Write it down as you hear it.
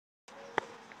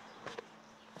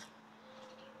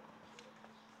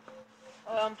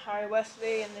I'm Harry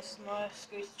Westley and this is my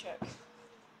scooter check.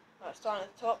 Right, starting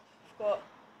at the top, I've got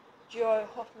duo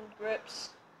Hoffman grips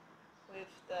with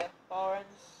the bar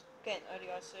ends, getting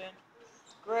ODI soon.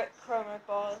 Grip chromo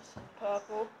bars in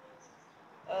purple.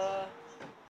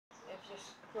 It's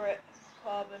just grip,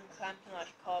 carbon, clamping,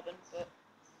 like carbon, but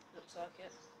looks like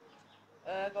it.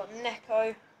 Got Neko,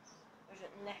 or is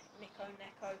it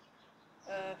Neko,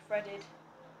 threaded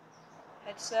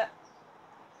headset.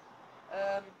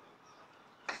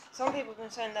 Some people have been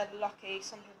saying they're lucky,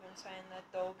 some people have been saying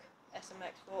they're dog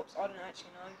SMX forks. I don't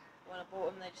actually know. When I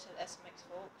bought them they just said SMX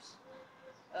forks.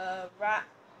 Rat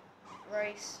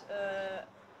race, they're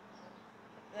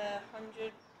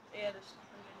 100, yeah, there's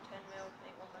 110 mil, I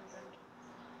think 100,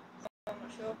 I'm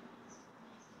not sure.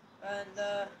 And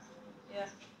yeah,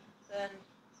 then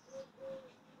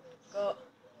got,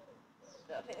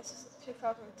 I think this is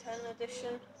 2010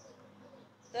 edition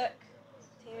deck,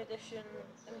 team edition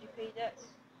MGP deck.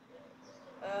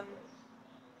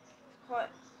 Quite,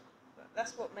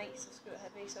 that's what makes the scooter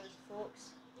heavy, so does the forks.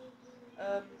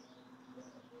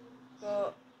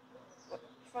 Got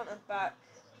front and back,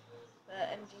 the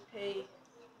MGP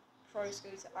Pro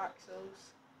Scooter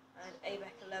axles and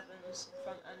ABEC 11s in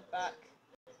front and back,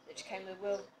 which came with a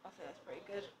wheel. I think that's pretty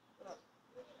good. Got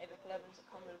ABEC 11s that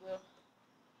come with a wheel.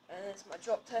 And there's my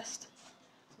drop test.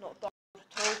 It's not dull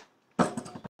at all.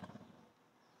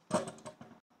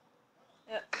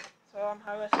 Yep, so I'm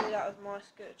Harry Westley, that was my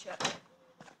scooter check.